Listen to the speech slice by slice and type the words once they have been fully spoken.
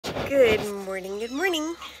Good morning, good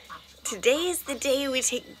morning. Today is the day we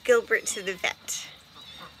take Gilbert to the vet.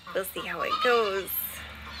 We'll see how it goes.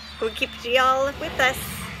 We'll keep y'all with us.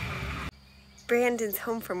 Brandon's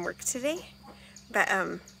home from work today, but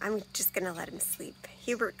I'm just gonna let him sleep.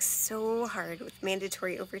 He works so hard with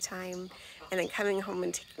mandatory overtime and then coming home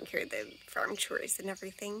and taking care of the farm chores and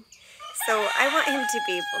everything. So I want him to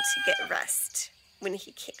be able to get rest when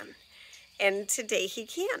he can. And today he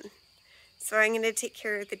can. So I'm going to take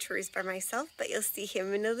care of the chores by myself, but you'll see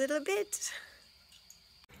him in a little bit.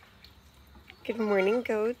 Good morning,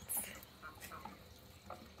 goats.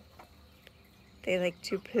 They like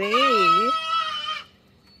to play.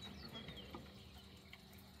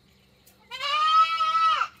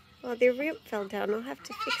 Oh, their ramp fell down. I'll have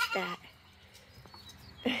to fix that.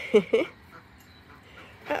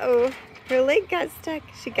 Uh-oh, her leg got stuck.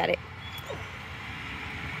 She got it.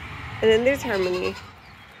 And then there's Harmony,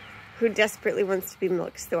 who desperately wants to be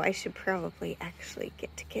milked, so I should probably actually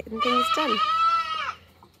get to getting things done.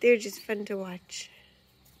 They're just fun to watch.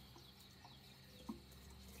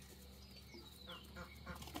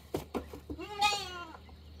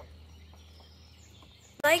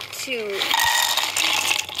 I like to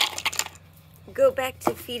go back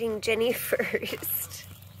to feeding Jenny first.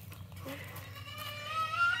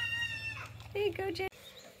 There you go, Jenny.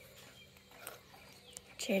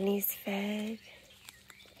 Jenny's fed.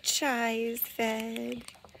 Chai's fed.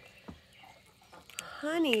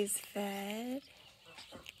 Honey's fed.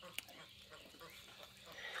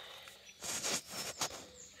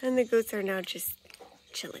 And the goats are now just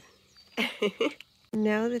chilling.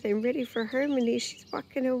 Now that I'm ready for Harmony, she's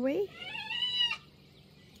walking away.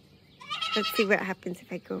 Let's see what happens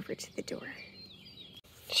if I go over to the door.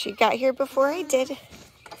 She got here before I did.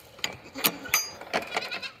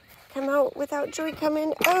 Come out without Joy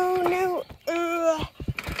coming. Oh no.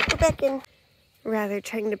 Go back in. Rather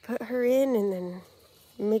trying to put her in and then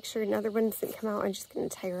make sure another one doesn't come out, I'm just going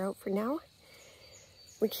to tie her out for now.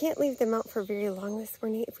 We can't leave them out for very long this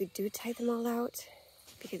morning if we do tie them all out,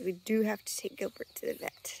 because we do have to take Gilbert to the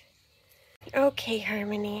vet. Okay,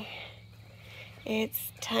 Harmony.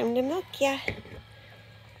 It's time to milk ya.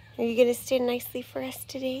 Are you going to stand nicely for us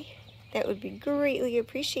today? That would be greatly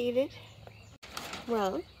appreciated.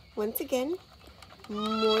 Well, once again,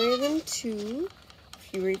 more than 2,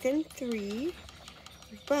 fewer than 3,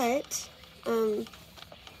 but I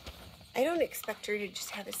don't expect her to just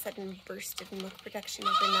have a sudden burst of milk production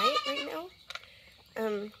overnight right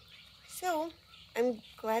now. So I'm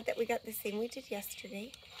glad that we got the same we did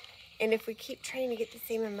yesterday. And if we keep trying to get the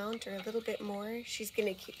same amount or a little bit more, she's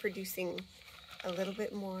going to keep producing a little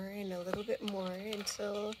bit more and a little bit more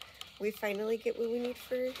until we finally get what we need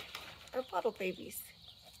for our bottle babies.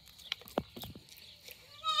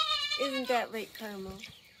 Isn't that right, Carmel?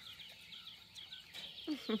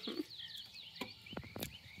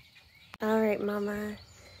 All right, Mama.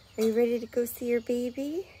 Are you ready to go see your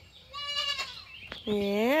baby?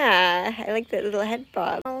 Yeah, I like that little head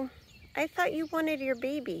bob. Oh, I thought you wanted your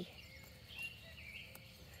baby.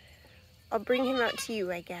 I'll bring him out to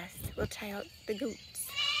you, I guess. We'll try out the goats.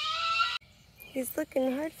 He's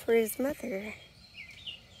looking hard for his mother.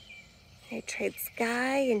 I tried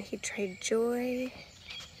Sky and he tried Joy.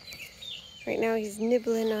 Right now he's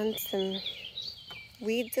nibbling on some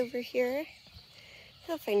weeds over here.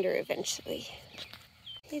 He'll find her eventually.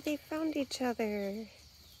 Hey, they found each other.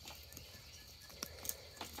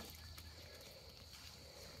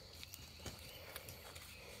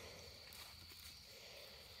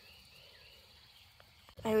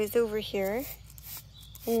 I was over here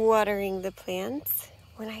watering the plants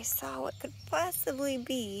when I saw what could possibly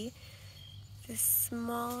be the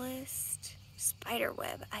smallest spider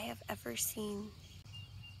web I have ever seen.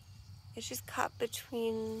 It's just caught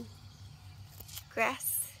between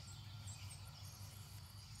grass.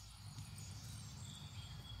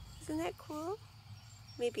 Isn't that cool?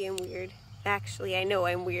 Maybe I'm weird. Actually, I know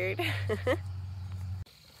I'm weird.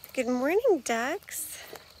 Good morning, ducks.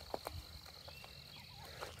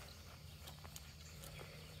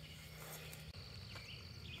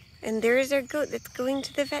 And there's our goat that's going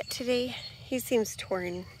to the vet today. He seems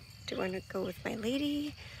torn. Do I want to go with my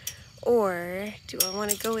lady? Or do I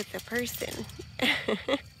want to go with the person?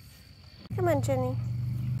 Come on, Jenny.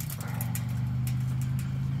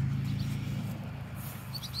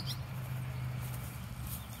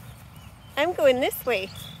 I'm going this way.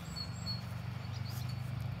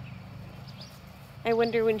 I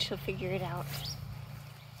wonder when she'll figure it out.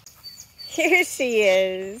 Here she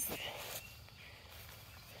is.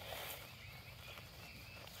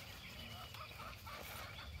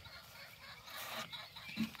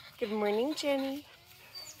 Good morning, Jenny.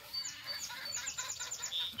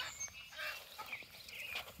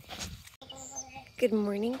 Good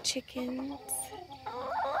morning, chickens.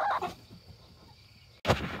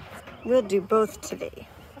 We'll do both today.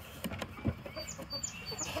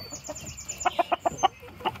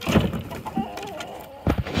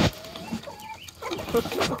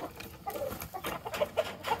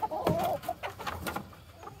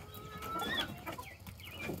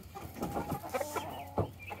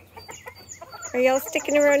 Are y'all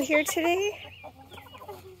sticking around here today?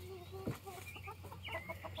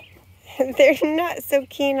 They're not so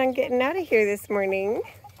keen on getting out of here this morning.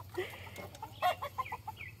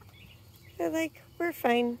 They're like, we're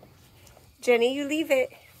fine. Jenny, you leave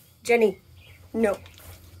it. Jenny, no.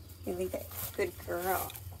 You leave it. Good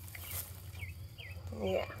girl.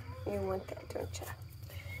 Yeah, you want that, don't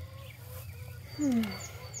you?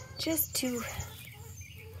 Just two.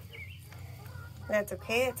 That's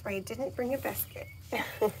okay. That's why I didn't bring a basket.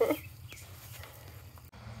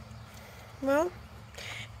 Well,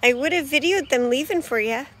 I would have videoed them leaving for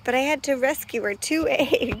you, but I had to rescue her 2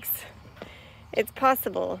 eggs. It's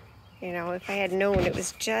possible, you know, if I had known it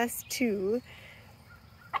was just 2,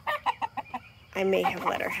 I may have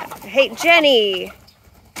let her have it. Hey, Jenny!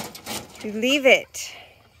 You leave it.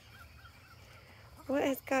 What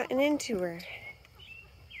has gotten into her?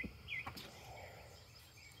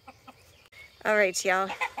 All right, y'all.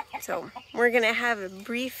 So we're gonna have a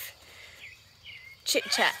brief chit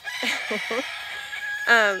chat.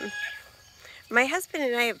 My husband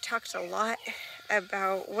and I have talked a lot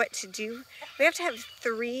about what to do. We have to have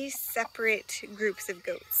 3 separate groups of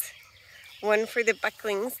goats. One for the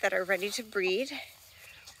bucklings that are ready to breed,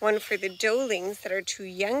 one for the doelings that are too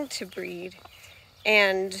young to breed,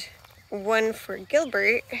 and one for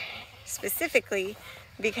Gilbert specifically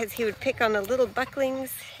because he would pick on the little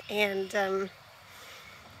bucklings and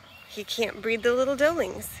he can't breed the little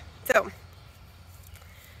doelings. So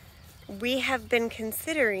we have been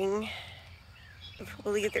considering if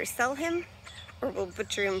we'll either sell him or we'll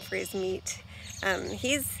butcher him for his meat.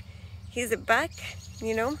 He's a buck,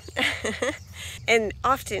 you know, and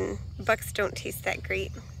often bucks don't taste that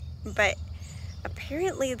great, but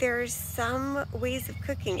apparently there are some ways of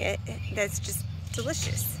cooking it that's just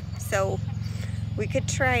delicious. So we could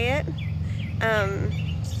try it, and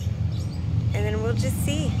then we'll just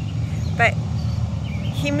see. But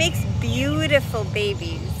he makes beautiful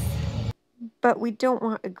babies, but we don't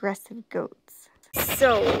want aggressive goats.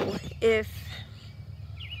 So if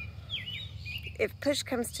push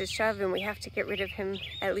comes to shove and we have to get rid of him,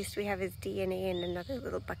 at least we have his DNA and another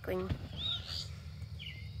little buckling.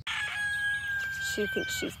 She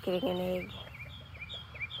thinks she's getting an egg.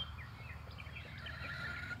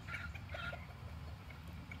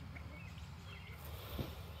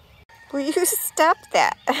 Will you stop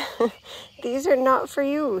that? These are not for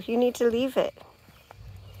you. You need to leave it.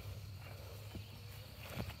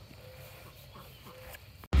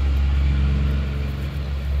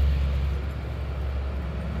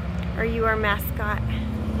 Are you our mascot?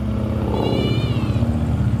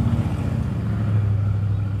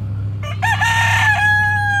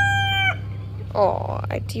 Oh,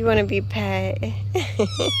 do you want to be pet?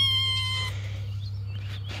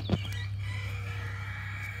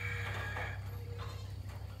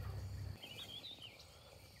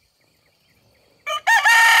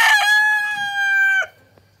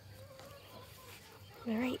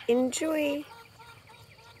 All right, enjoy.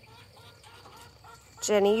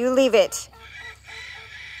 Jenny, you leave it.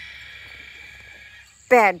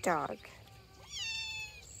 Bad dog.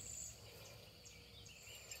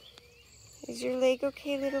 Is your leg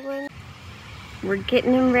okay, little one? We're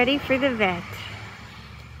getting him ready for the vet.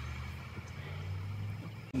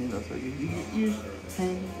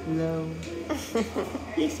 Hello.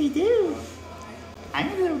 Yes, you do. I'm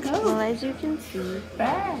a little goat. Well, as you can see,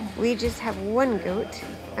 we just have one goat.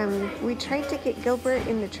 We tried to get Gilbert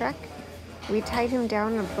in the truck. We tied him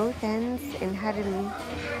down on both ends and had him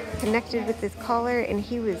connected with his collar, and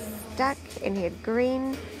he was stuck and he had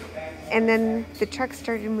grain. And then the truck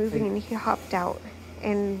started moving and he hopped out.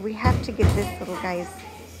 And we have to get this little guy's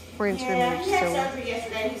horns removed,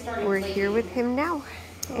 so we're here with him now.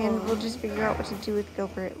 And we'll just figure out what to do with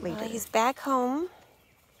Gilbert later. He's back home.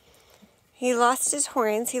 He lost his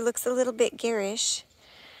horns. He looks a little bit garish.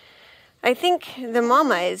 I think the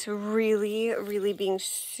mama is really being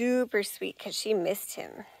super sweet because she missed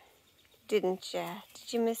him. Didn't ya?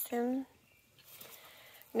 Did you miss him?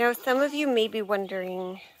 Now, some of you may be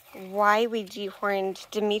wondering why we dehorned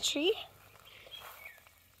Dimitri,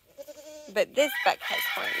 but this buck has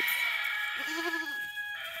horns.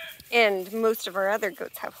 And most of our other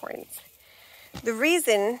goats have horns. The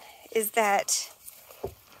reason is that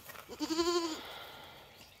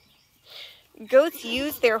goats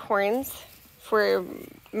use their horns for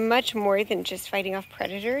much more than just fighting off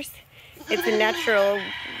predators. It's a natural,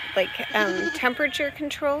 like, temperature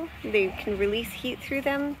control. They can release heat through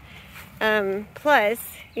them. Plus,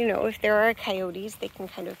 you know, if there are coyotes, they can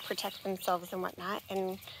kind of protect themselves and whatnot.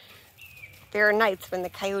 And there are nights when the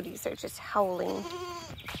coyotes are just howling.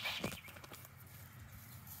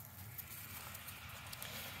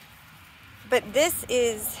 But this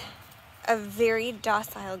is a very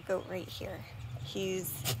docile goat right here.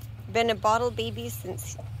 He's been a bottle baby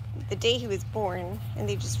since the day he was born, and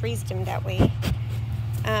they just raised him that way.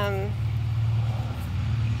 And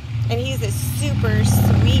he's a super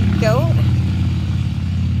sweet goat.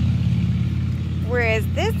 Whereas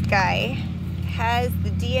this guy has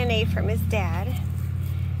the DNA from his dad,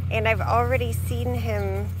 and I've already seen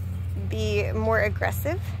him be more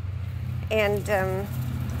aggressive, and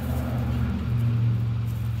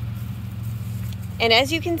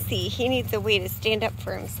as you can see, he needs a way to stand up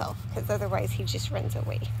for himself, because otherwise he just runs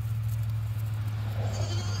away.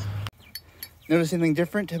 Notice anything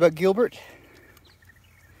different about Gilbert?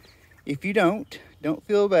 If you don't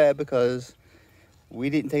feel bad, because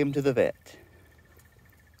we didn't take him to the vet.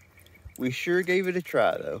 We sure gave it a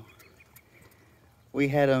try though. We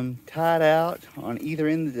had him tied out on either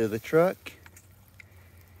end of the truck,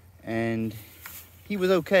 and he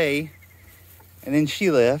was okay, and then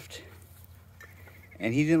she left,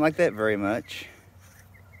 and he didn't like that very much.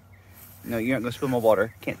 No, you're not gonna spill my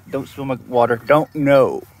water. Don't spill my water. Don't,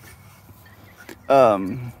 no.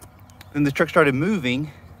 Then the truck started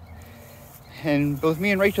moving, and both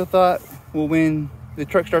me and Rachel thought, well, when the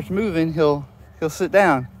truck starts moving, he'll sit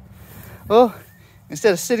down. Well,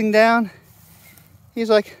 instead of sitting down, he's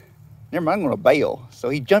like, never mind, I'm gonna bail. So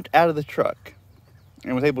he jumped out of the truck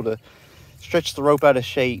and was able to stretch the rope out of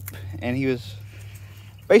shape, and he was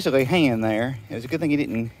basically hanging there. It was a good thing he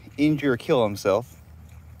didn't injure or kill himself.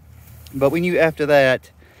 But we knew after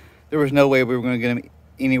that, there was no way we were gonna get him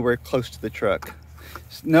anywhere close to the truck.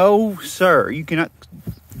 No, sir, you cannot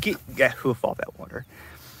get hoof off that water.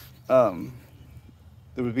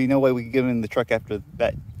 There would be no way we could get him in the truck after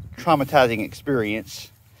that traumatizing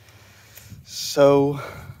experience. So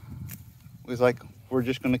it was like, we're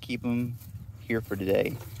just gonna keep him here for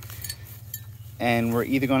today. And we're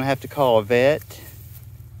either gonna have to call a vet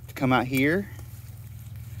to come out here,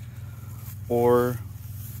 or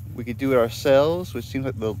we could do it ourselves, which seems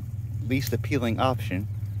like the least appealing option,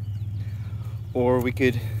 or we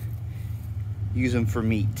could use him for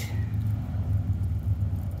meat.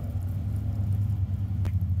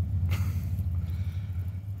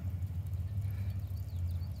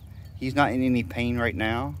 He's not in any pain right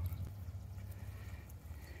now.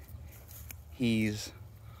 He's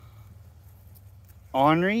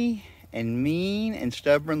ornery and mean and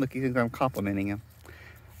stubborn. Look, he thinks I'm complimenting him.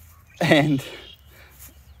 And,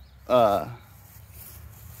 but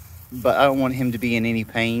I don't want him to be in any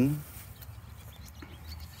pain.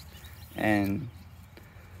 And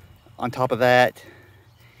on top of that,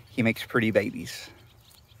 he makes pretty babies.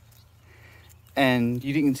 And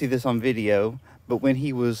you didn't see this on video, but when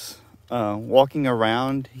he was walking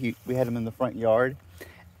around, we had him in the front yard,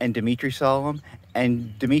 and Dimitri saw him,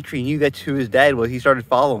 and Dimitri knew that's who his dad was. He started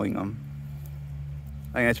following him.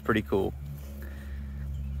 I think that's pretty cool.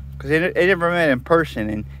 Because they never met in person,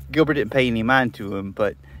 and Gilbert didn't pay any mind to him,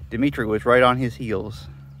 but Dimitri was right on his heels.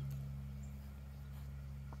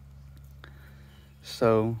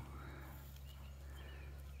 So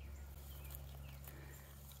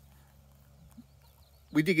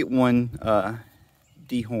we did get one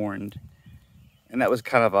dehorned, and that was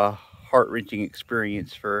kind of a heart-wrenching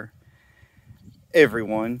experience for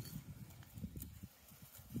everyone.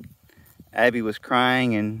 Abby was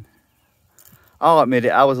crying, and I'll admit it,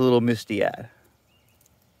 I was a little misty-eyed.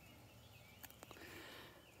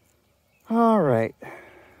 All right.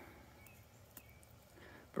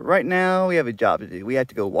 But right now, we have a job to do. We have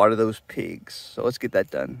to go water those pigs. So let's get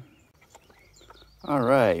that done. All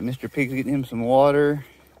right, Mr. Pig's getting him some water.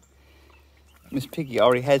 Miss Piggy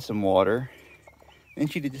already had some water. Then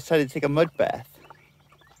she decided to take a mud bath.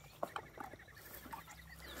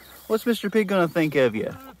 What's Mr. Pig gonna think of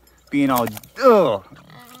you? Being all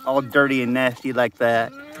dirty and nasty like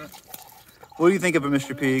that. What do you think of it,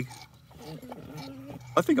 Mr. Pig?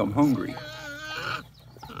 I think I'm hungry.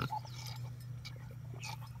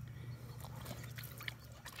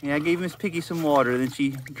 Yeah, I gave Miss Piggy some water, then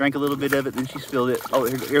she drank a little bit of it, then she spilled it. Oh,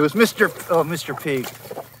 here was Mr. Pig.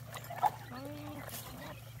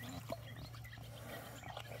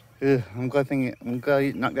 Ugh, I'm glad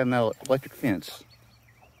he's not got an electric fence.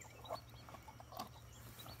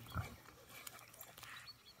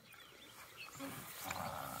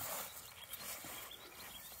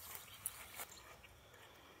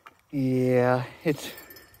 Yeah, it's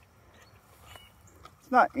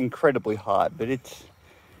not incredibly hot, but it's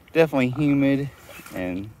definitely humid,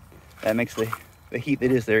 and that makes the heat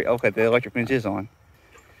that is there. Okay, the electric fence is on.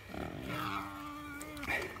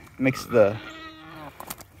 Makes the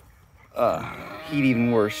heat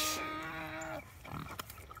even worse.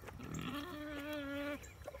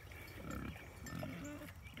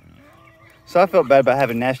 So I felt bad about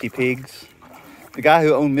having nasty pigs. The guy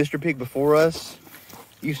who owned Mr. Pig before us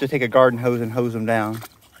used to take a garden hose and hose them down.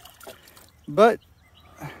 But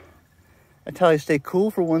that's how they stay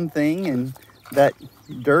cool for one thing, and that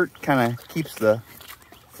dirt kind of keeps the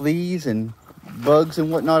fleas and bugs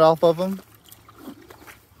and whatnot off of them.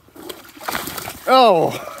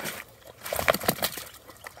 Oh!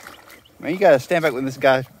 Man, you gotta stand back when this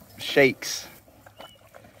guy shakes.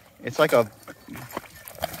 It's like a...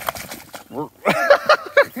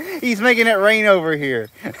 He's making it rain over here.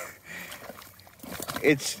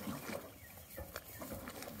 It's...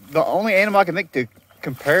 The only animal I can think to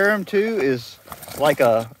compare him to is like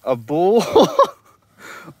a bull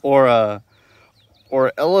or an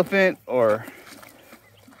elephant, or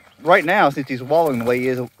right now, since he's wallowing the way he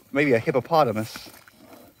is, maybe a hippopotamus.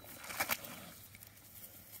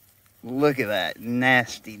 Look at that.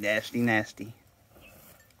 Nasty, nasty, nasty.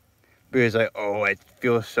 Bear's like, oh, it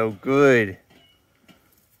feels so good.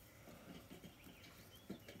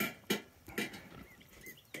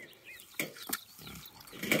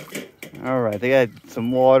 All right, they got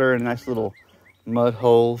some water and a nice little mud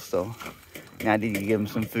hole, so now I need to give them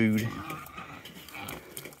some food.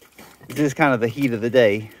 This is kind of the heat of the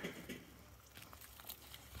day.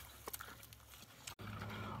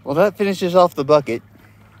 Well, that finishes off the bucket.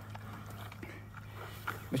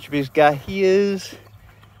 Mr. Pig's got his.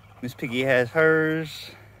 Miss Piggy has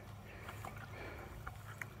hers.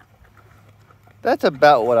 That's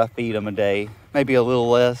about what I feed them a day, maybe a little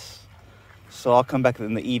less. So I'll come back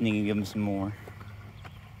in the evening and give them some more.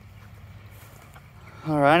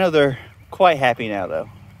 All right, I know they're quite happy now though.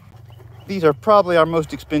 These are probably our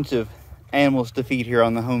most expensive animals to feed here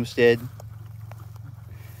on the homestead.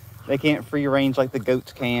 They can't free range like the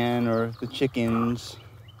goats can, or the chickens.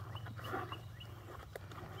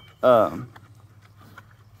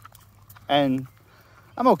 And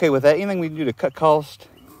I'm okay with that. Anything we can do to cut cost,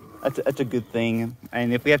 that's a good thing.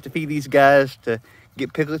 And if we have to feed these guys to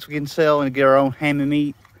get piglets we can sell and get our own ham and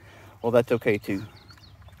meat, well, that's okay too.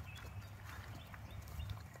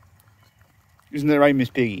 Isn't that right, Miss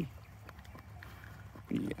Piggy?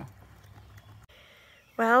 Yeah.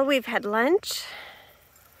 Well, we've had lunch.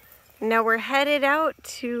 Now we're headed out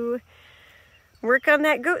to work on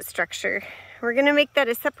that goat structure. We're gonna make that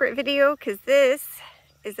a separate video because this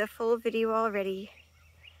is a full video already.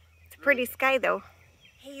 It's a pretty sky though.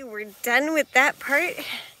 Hey, we're done with that part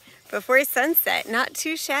before sunset. Not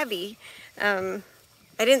too shabby. I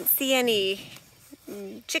didn't see any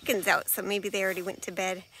chickens out, so maybe they already went to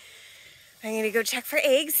bed. I'm gonna go check for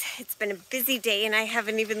eggs. It's been a busy day and I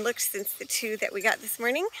haven't even looked since the 2 that we got this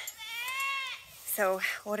morning. So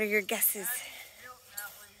what are your guesses?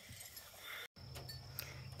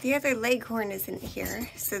 The other leghorn isn't here,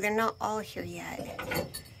 so they're not all here yet.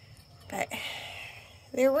 But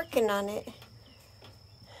they're working on it.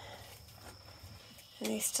 And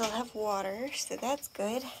they still have water, so that's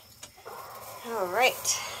good. All right.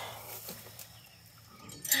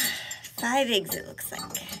 5 eggs it looks like,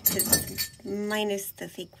 because minus the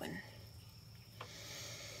fake one.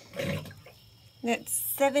 That's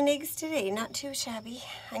 7 eggs today, not too shabby.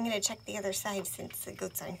 I'm gonna check the other side since the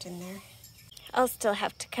goats aren't in there. I'll still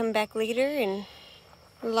have to come back later and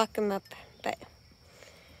lock them up, but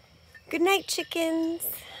good night, chickens.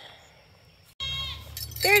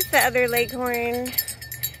 There's the other leghorn,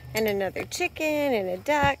 and another chicken, and a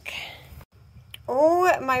duck. Oh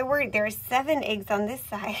my word, there's 7 eggs on this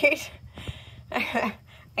side. I'm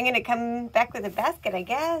gonna come back with a basket, I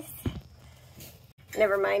guess.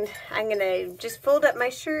 Never mind, I'm gonna just fold up my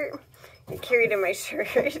shirt and carry it in my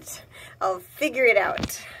shirt. I'll figure it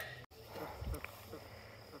out.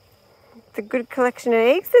 It's a good collection of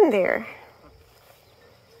eggs in there.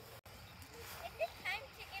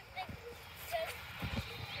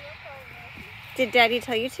 Did Daddy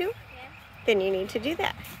tell you to? Yeah. Then you need to do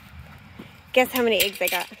that. Guess how many eggs I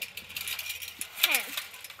got?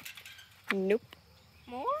 10. Nope.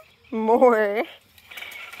 More? More.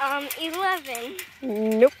 11.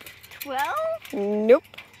 Nope. 12? Nope.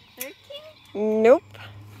 13? Nope.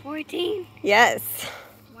 14. Yes.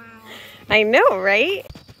 Wow. I know, right?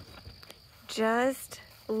 Just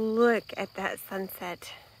look at that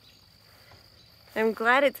sunset. I'm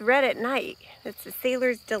glad it's red at night. It's a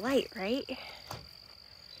sailor's delight, right?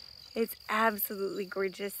 It's absolutely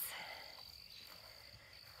gorgeous.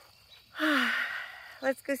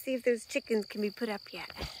 Let's go see if those chickens can be put up yet.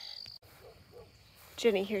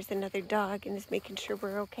 Jenny hears another dog and is making sure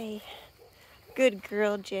we're okay. Good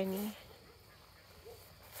girl, Jenny.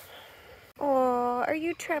 Oh, are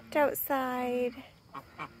you trapped outside?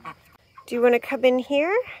 Do you want to come in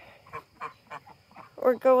here?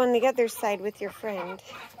 Or go on the other side with your friend?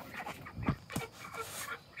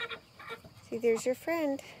 See, there's your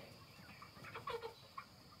friend.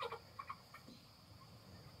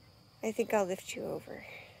 I think I'll lift you over.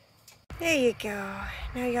 There you go.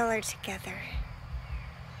 Now y'all are together.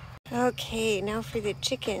 Okay, now for the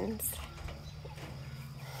chickens.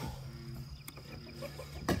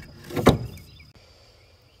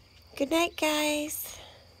 Good night, guys.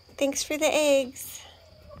 Thanks for the eggs.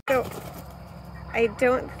 So, I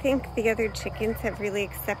don't think the other chickens have really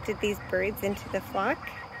accepted these birds into the flock.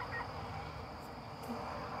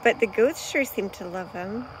 But the goats sure seem to love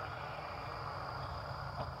them.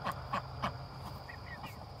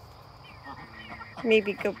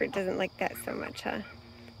 Maybe Gilbert doesn't like that so much, huh?